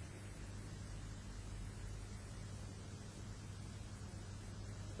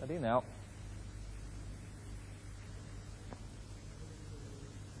 Steady now.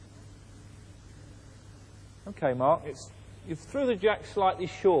 Okay, Mark, you threw the jack slightly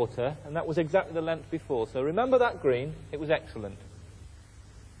shorter, and that was exactly the length before. So remember that green, it was excellent.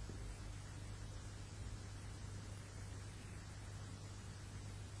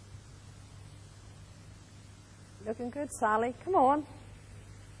 Looking good, Sally. Come on.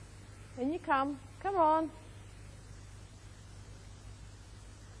 In you come. Come on.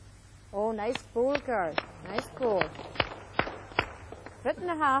 Oh, nice ball, girl. Nice ball.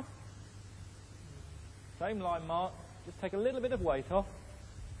 1.5. Same line, Mark. Just take a little bit of weight off.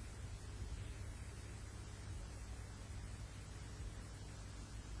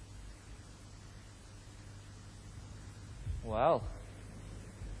 Well,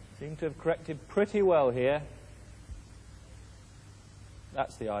 Seem to have corrected pretty well here.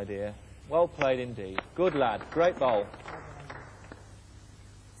 That's the idea. Well played indeed. Good lad. Great bowl.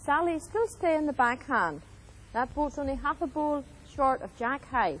 Sally, still stay in the backhand. That ball's only half a ball short of jack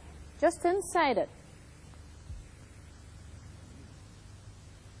high. Just inside it.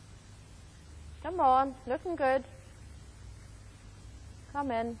 Come on, looking good. Come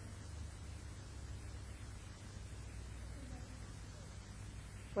in.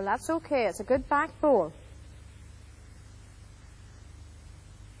 Well, that's okay. It's a good back ball.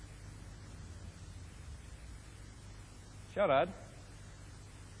 Sharad,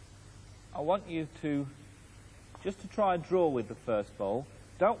 I want you to just to try and draw with the first bowl.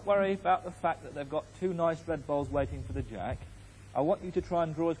 Don't worry about the fact that they've got two nice red balls waiting for the jack. I want you to try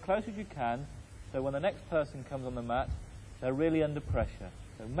and draw as close as you can, so when the next person comes on the mat, they're really under pressure.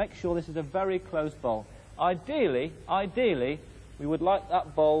 So make sure this is a very close bowl. Ideally, we would like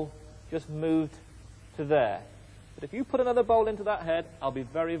that bowl just moved to there. But if you put another bowl into that head, I'll be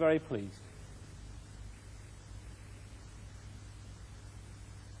very, very pleased.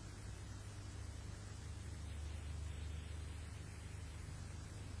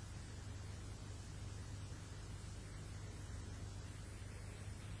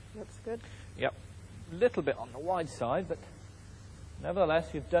 Looks good. Yep, a little bit on the wide side, but nevertheless,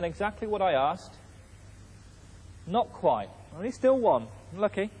 you've done exactly what I asked. Not quite. Only still one.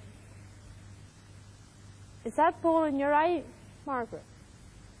 Lucky. Is that ball in your eye, Margaret?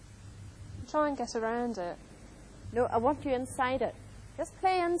 Try and get around it. No, I want you inside it. Just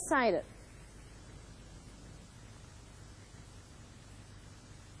play inside it.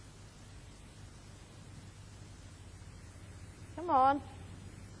 Come on.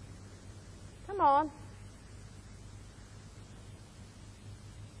 Come on.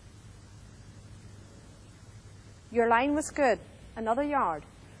 Your line was good. Another yard.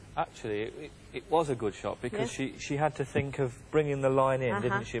 Actually, it was a good shot because Yes. she had to think of bringing the line in,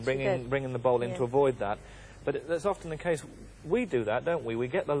 didn't she? she Bringing did. the bowl in Yeah. to avoid that. But that's often the case. We do that, don't we? We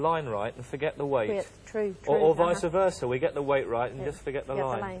get the line right and forget the weight. Wait, true. Or vice versa. We get the weight right and Yeah. just forget the Get the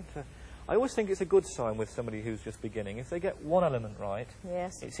line. line. I always think it's a good sign with somebody who's just beginning. If they get one element right,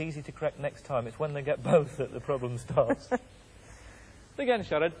 Yes. it's easy to correct next time. It's when they get both that the problem starts. Again,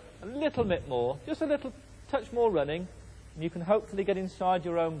 Sharad, a little bit more, just a little touch more running, and you can hopefully get inside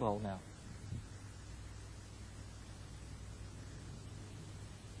your own bowl now.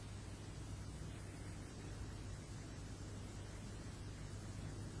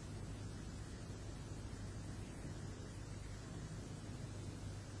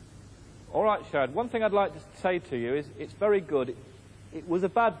 All right, Sharad, one thing I'd like to say to you is it's very good. It was a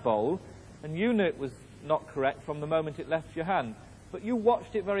bad bowl, and you knew it was not correct from the moment it left your hand. But you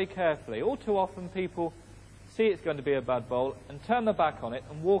watched it very carefully. All too often people see it's going to be a bad bowl and turn their back on it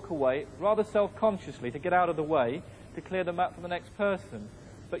and walk away rather self-consciously to get out of the way to clear the mat for the next person.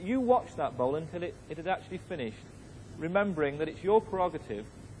 But you watched that bowl until it had actually finished, remembering that it's your prerogative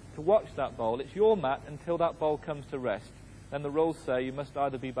to watch that bowl. It's your mat until that bowl comes to rest. Then the rules say you must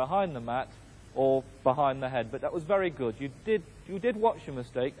either be behind the mat or behind the head. But that was very good. You did watch your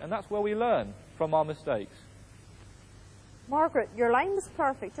mistake, and that's where we learn from our mistakes. Margaret, your line was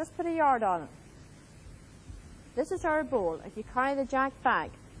perfect. Just put a yard on it. This is our ball. If you carry the jack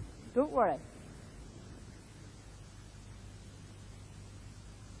back, don't worry.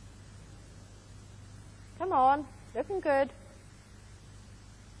 Come on. Looking good.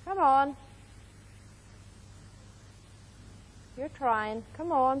 Come on. You're trying.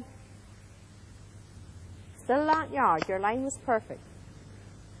 Come on. Still that yard. Your line was perfect.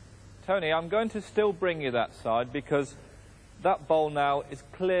 Tony, I'm going to still bring you that side because that bowl now is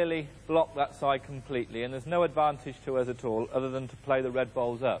clearly blocked that side completely and there's no advantage to us at all other than to play the red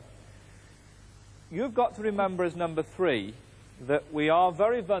bowls up. You've got to remember as number 3 that we are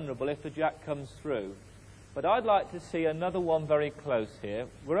very vulnerable if the jack comes through. But I'd like to see another one very close here.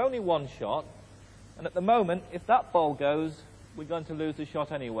 We're only one shot, and at the moment, if that bowl goes, we're going to lose the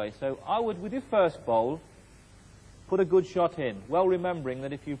shot anyway. So I would, with your first bowl, put a good shot in, well remembering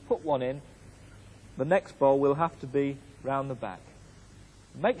that if you put one in, the next bowl will have to be round the back.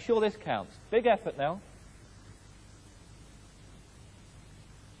 Make sure this counts. Big effort now.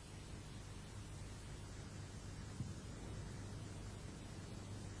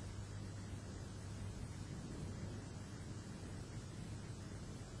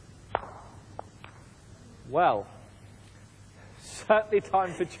 Well, certainly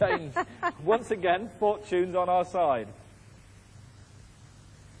time for change. Once again, fortune's on our side.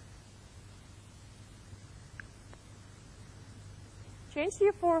 Change to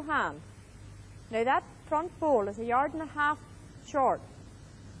your forehand. Now that front ball is a yard and a half short.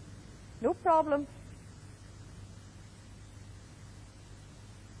 No problem.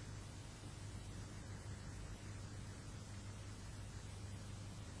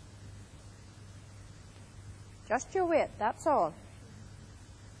 Just your weight, that's all.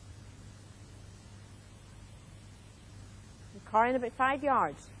 You're carrying about 5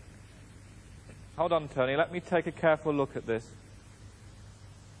 yards. Hold on, Tony. Let me take a careful look at this.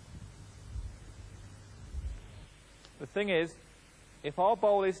 The thing is, if our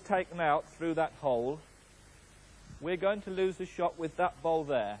bowl is taken out through that hole, we're going to lose the shot with that bowl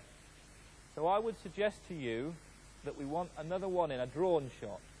there. So I would suggest to you that we want another one in, a drawn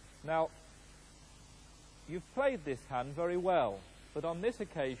shot. Now, you've played this hand very well, but on this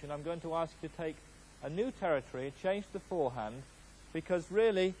occasion I'm going to ask you to take a new territory, change the forehand, because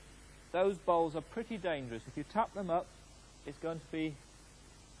really those bowls are pretty dangerous. If you tap them up, it's going to be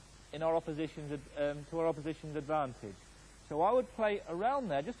in our opposition's to our opposition's advantage. So I would play around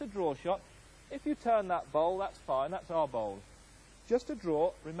there, just a draw shot. If you turn that bowl, that's fine, that's our bowl. Just a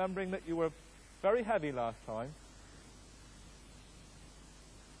draw, remembering that you were very heavy last time.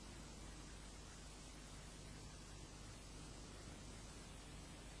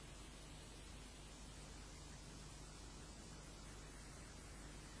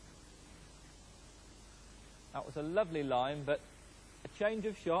 That was a lovely line, but a change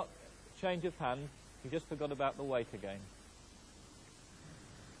of shot, a change of hand, you just forgot about the weight again.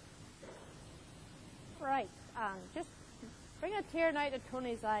 Right, and just bring a tear now to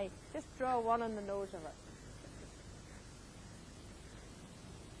Tony's eye. Just draw one on the nose of it.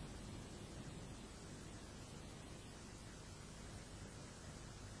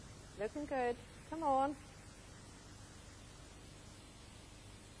 Looking good. Come on.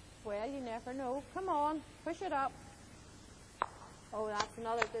 Well, you never know. Come on, push it up. Oh, that's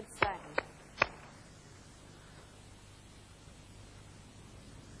another good second.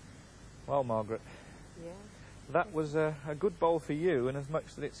 Well, Margaret, Yeah. that was a good bowl for you, in as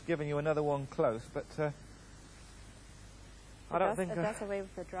much that it's given you another one close, but I don't think... It does away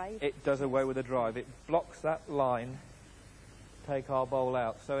with the drive. It does away with the drive. It blocks that line to take our bowl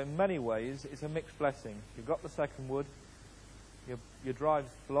out. So in many ways, it's a mixed blessing. You've got the second wood, your drive's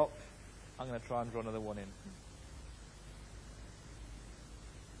blocked. I'm going to try and draw another one in.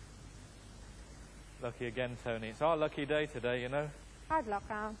 Lucky again, Tony. It's our lucky day today, you know. Hard luck,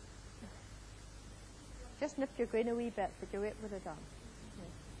 Anne. Just nipped your green a wee bit, but your weight would have done.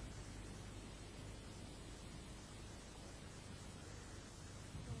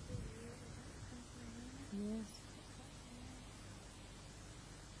 Yes.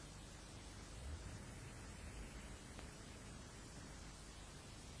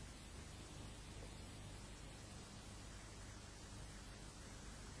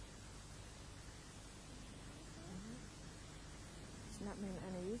 It's not meant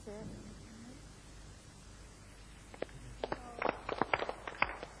any easier.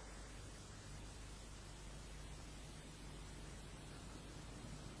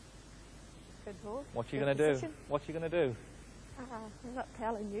 Good ball. What are you going to do? What are you going to do? I'm not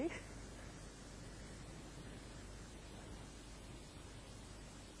telling you.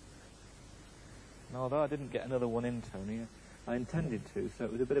 No, although I didn't get another one in, Tony, I intended to, so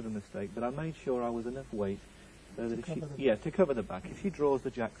it was a bit of a mistake, but I made sure I was enough weight so that if she... Yeah, to cover the back. If she draws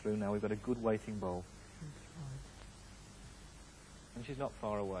the jack through now, we've got a good weighting bowl. And she's not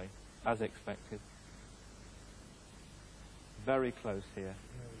far away, as expected. Very close here.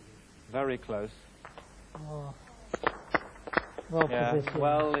 Very close. Oh. Well Yeah, positioned.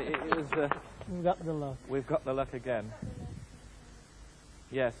 well, it was... We've got the luck. We've got the luck again.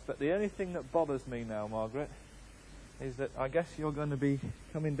 Yes, but the only thing that bothers me now, Margaret, is that I guess you're going to be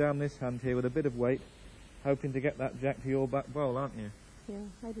coming down this hand here with a bit of weight, hoping to get that jack to your back bowl, aren't you? Yeah,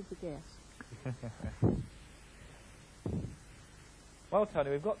 how did you guess? Well,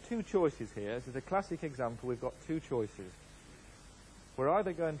 Tony, we've got two choices here. This is a classic example. We've got two choices. We're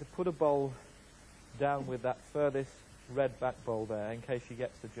either going to put a bowl down with that furthest red back bowl there in case she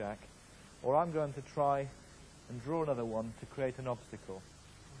gets the jack, or I'm going to try and draw another one to create an obstacle.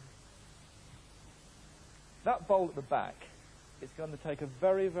 That bowl at the back, it's going to take a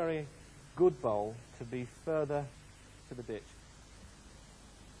very, very good bowl to be further to the ditch,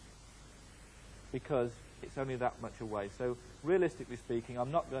 because it's only that much away. So realistically speaking,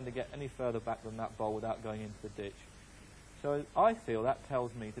 I'm not going to get any further back than that bowl without going into the ditch. So I feel that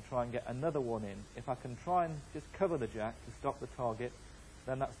tells me to try and get another one in. If I can try and just cover the jack to stop the target,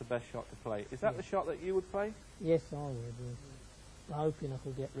 then that's the best shot to play. Is that the shot that you would play? Yes, I would. Yes. I'm hoping I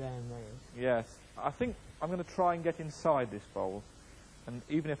could get round there. Yes. I think I'm going to try and get inside this bowl, and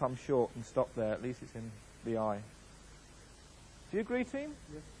even if I'm short and stop there, at least it's in the eye. Do you agree, team?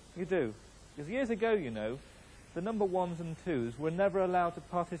 Yes. You do. Because years ago, you know, the number 1s and 2s were never allowed to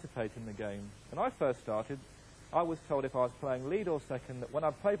participate in the game. When I first started, I was told if I was playing lead or second that when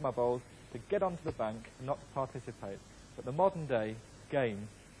I played my bowls, to get onto the bank and not to participate. But the modern day game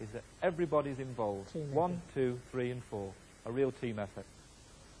is that everybody's involved. Team 1, effort. 2, 3 and 4. A real team effort.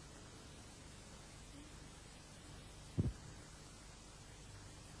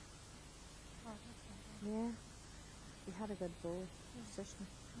 Yeah, you had a good ball position.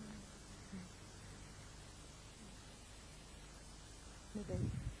 Maybe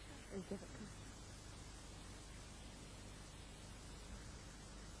we'll give it to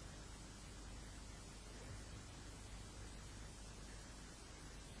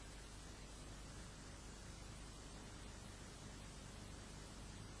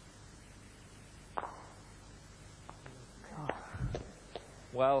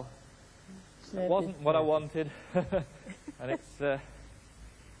Well, it wasn't what I wanted. And it's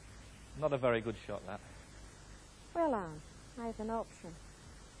not a very good shot, that. Well, Anne, I have an option.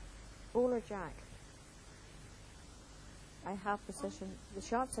 Bowl or jack. I have position. The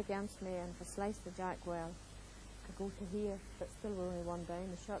shot's against me, and if I slice the jack well, I could go to here, but still we're only one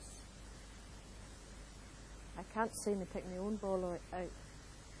down. The shot's... I can't see me pick my own ball out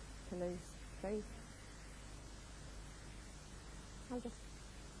to lose 3. I'll just...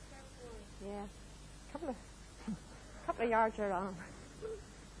 Yeah. Couple of yards around.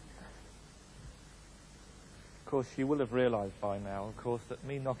 Of course, she will have realised by now, of course, that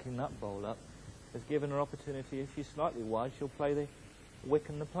me knocking that bowl up has given her opportunity. If she's slightly wide, she'll play the wick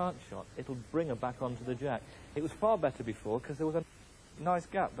and the plant shot. It'll bring her back onto the jack. It was far better before because there was a nice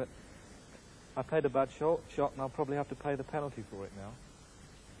gap, but I played a bad shot and I'll probably have to pay the penalty for it now.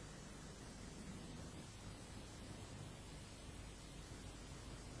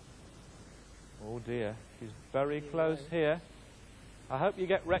 Oh dear, she's very close here. I hope you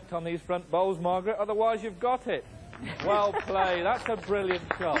get wrecked on these front bowls, Margaret, otherwise you've got it. Well played, that's a brilliant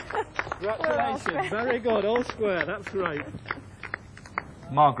shot. Congratulations, very good, all square, that's great.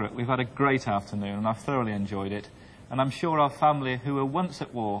 Margaret, we've had a great afternoon and I've thoroughly enjoyed it. And I'm sure our family, who were once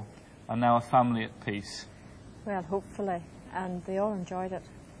at war, are now a family at peace. Well, hopefully, and they all enjoyed it.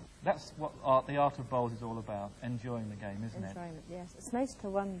 That's what the art of bowls is all about, enjoying the game, isn't it? Enjoying it, yes. It's nice to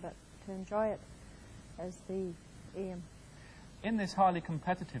win, but to enjoy it is the aim. In this highly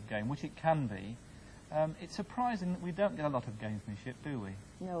competitive game, which it can be, it's surprising that we don't get a lot of gamesmanship, do we?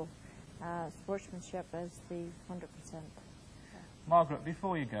 No. Sportsmanship is the 100%. Margaret,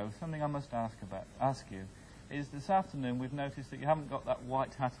 before you go, something I must ask you is this afternoon we've noticed that you haven't got that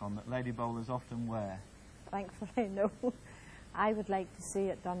white hat on that lady bowlers often wear. Thankfully, no. I would like to see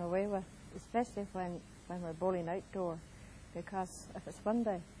it done away with, especially when we're bowling outdoor, because if it's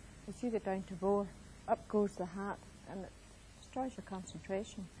windy, as you get down to bowl, up goes the hat and it destroys your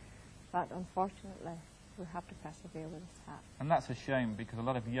concentration. But unfortunately, we have to persevere with this hat. And that's a shame, because a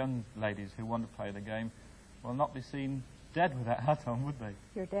lot of young ladies who want to play the game will not be seen dead with that hat on, would they?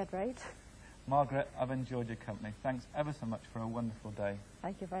 You're dead right. Margaret, I've enjoyed your company. Thanks ever so much for a wonderful day.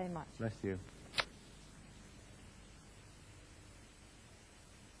 Thank you very much. Bless you.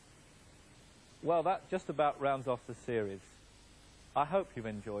 Well, that just about rounds off the series. I hope you've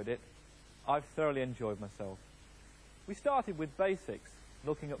enjoyed it. I've thoroughly enjoyed myself. We started with basics,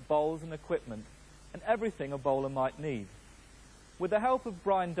 looking at bowls and equipment, and everything a bowler might need. With the help of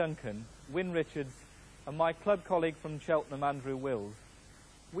Brian Duncan, Wyn Richards, and my club colleague from Cheltenham, Andrew Wills,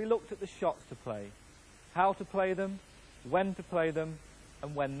 we looked at the shots to play, how to play them, when to play them,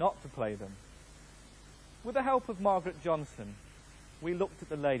 and when not to play them. With the help of Margaret Johnson, we looked at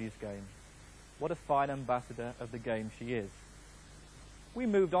the ladies' game. What a fine ambassador of the game she is. We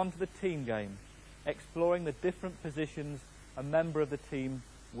moved on to the team game, exploring the different positions a member of the team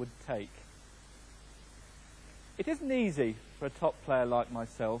would take. It isn't easy for a top player like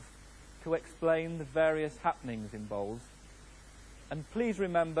myself to explain the various happenings in bowls. And please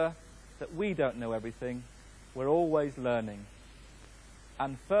remember that we don't know everything. We're always learning.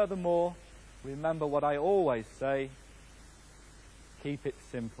 And furthermore, remember what I always say, keep it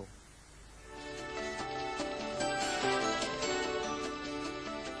simple.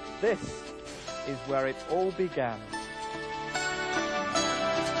 This is where it all began.